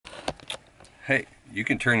Hey, you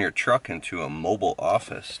can turn your truck into a mobile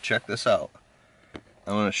office. Check this out.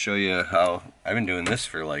 I want to show you how I've been doing this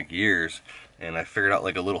for like years, and I figured out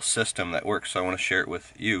like a little system that works, so I want to share it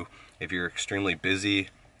with you. If you're extremely busy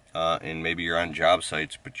and maybe you're on job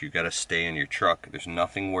sites but you got to stay in your truck, there's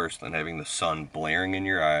nothing worse than having the sun blaring in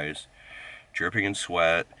your eyes, dripping in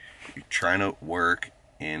sweat, you're trying to work,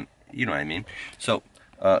 and you know what I mean. So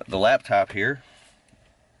the laptop here,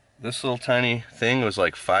 this little tiny thing was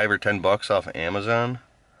like $5 or $10 off of Amazon,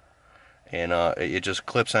 and it just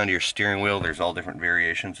clips onto your steering wheel. There's all different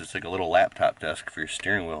variations. It's like a little laptop desk for your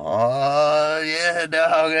steering wheel. Oh yeah,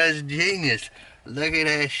 dog, that's genius. Look at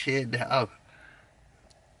that shit, dog.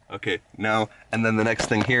 Okay, now, and then the next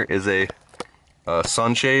thing here is a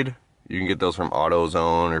sunshade. You can get those from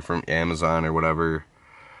AutoZone or from Amazon or whatever,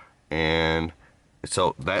 and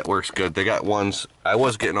so that works good. They got ones, I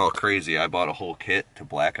was getting all crazy. I bought a whole kit to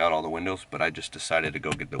black out all the windows, but I just decided to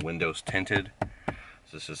go get the windows tinted. So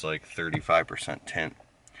this is like 35% tint.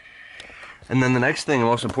 And then the next thing,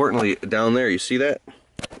 most importantly, down there, you see that?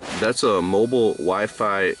 That's a mobile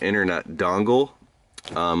Wi-Fi internet dongle.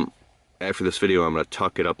 After this video, I'm going to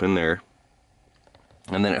tuck it up in there.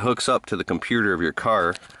 And then it hooks up to the computer of your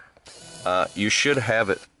car. You should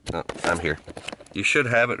have it, I'm here. You should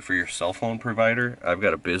have it for your cell phone provider. I've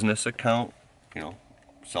got a business account, you know,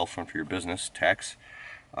 cell phone for your business, tax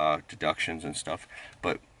deductions and stuff.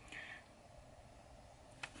 But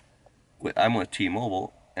I'm with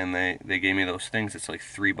T-Mobile, and they gave me those things. It's like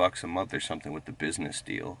 $3 a month or something with the business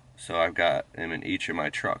deal. So I've got them in each of my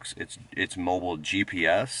trucks. It's mobile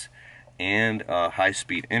GPS and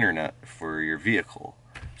high-speed internet for your vehicle.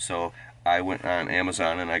 So I went on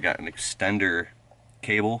Amazon and I got an extender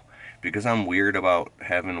cable, because I'm weird about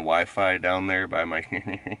having Wi-Fi down there by my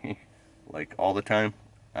like all the time.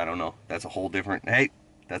 I don't know. That's a whole different, hey,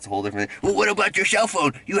 that's a whole different thing. Well, what about your cell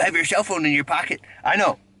phone? You have your cell phone in your pocket. I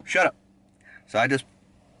know. Shut up. So I just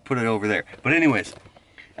put it over there. But anyways,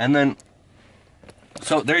 and then,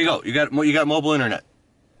 so there you go. You got mobile internet.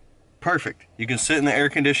 Perfect. You can sit in the air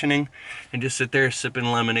conditioning and just sit there sipping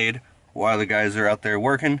lemonade while the guys are out there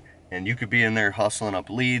working. And you could be in there hustling up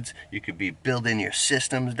leads. You could be building your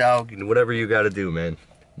systems, dog. Whatever you got to do, man.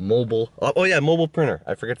 Mobile. Oh yeah, mobile printer.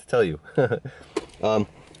 I forgot to tell you. I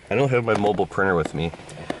don't have my mobile printer with me,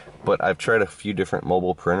 but I've tried a few different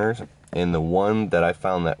mobile printers, and the one that I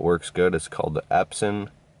found that works good is called the Epson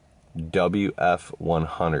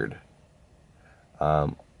WF100.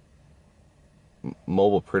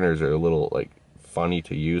 Mobile printers are a little like funny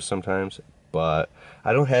to use sometimes, but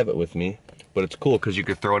I don't have it with me. But it's cool because you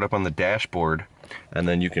could throw it up on the dashboard, and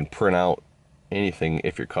then you can print out anything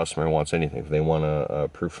if your customer wants anything. If they want a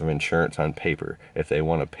proof of insurance on paper, if they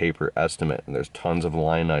want a paper estimate, and there's tons of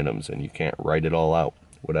line items and you can't write it all out,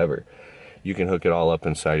 whatever, you can hook it all up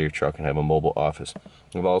inside your truck and have a mobile office.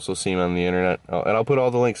 I've also seen on the internet, and I'll put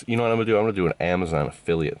all the links. You know what I'm gonna do? I'm gonna do an Amazon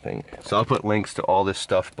affiliate thing. So I'll put links to all this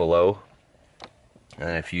stuff below,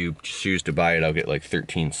 and if you choose to buy it, I'll get like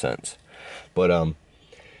 13 cents. But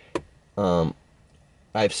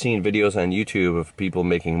I've seen videos on YouTube of people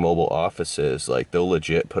making mobile offices. Like, they'll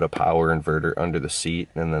legit put a power inverter under the seat,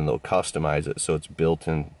 and then they'll customize it so it's built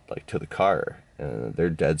in like to the car. And they're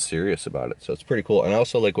dead serious about it, so it's pretty cool. And I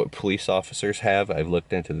also like what police officers have. I've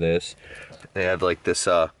looked into this. They have like this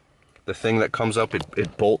the thing that comes up,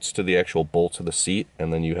 it bolts to the actual bolts of the seat,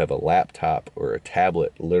 and then you have a laptop or a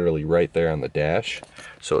tablet literally right there on the dash.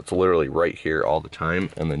 So it's literally right here all the time,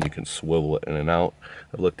 and then you can swivel it in and out.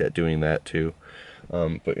 I've looked at doing that too.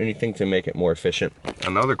 But anything to make it more efficient.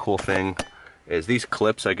 Another cool thing is these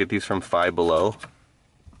clips. I get these from Five Below.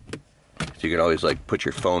 So you can always like put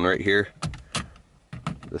your phone right here.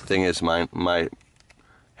 The thing is, mine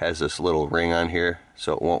has this little ring on here,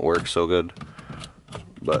 so it won't work so good.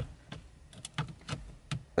 But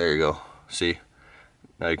there you go. See?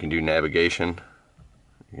 Now you can do navigation.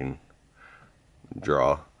 You can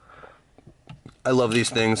draw. I love these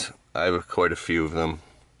things. I have quite a few of them.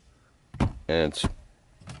 And it's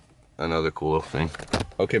another cool little thing.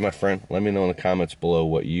 Okay, my friend, let me know in the comments below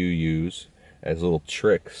what you use as little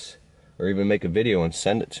tricks, or even make a video and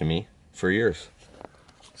send it to me for yours.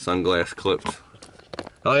 Sunglass clips.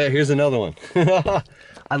 Oh yeah, here's another one.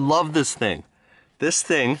 I love this thing. This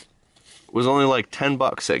thing was only like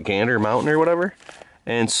 $10 at Gander Mountain or whatever.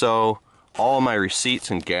 And so all my receipts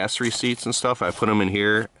and gas receipts and stuff, I put them in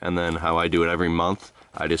here, and then how I do it every month,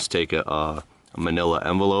 I just take a manila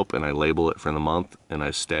envelope and I label it for the month, and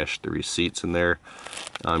I stash the receipts in there.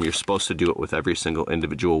 You're supposed to do it with every single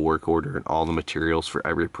individual work order and all the materials for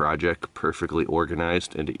every project perfectly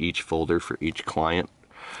organized into each folder for each client.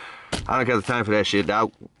 I don't got the time for that shit,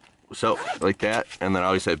 dog. So, like that. And then I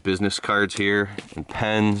always have business cards here and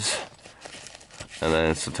pens. And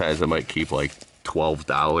then sometimes I might keep like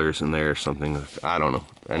 $12 in there or something. I don't know.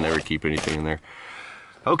 I never keep anything in there.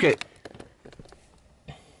 Okay.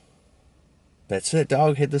 That's it,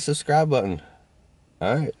 dog. Hit the subscribe button.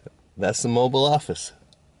 All right. That's the mobile office.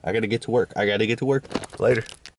 I got to get to work. Later.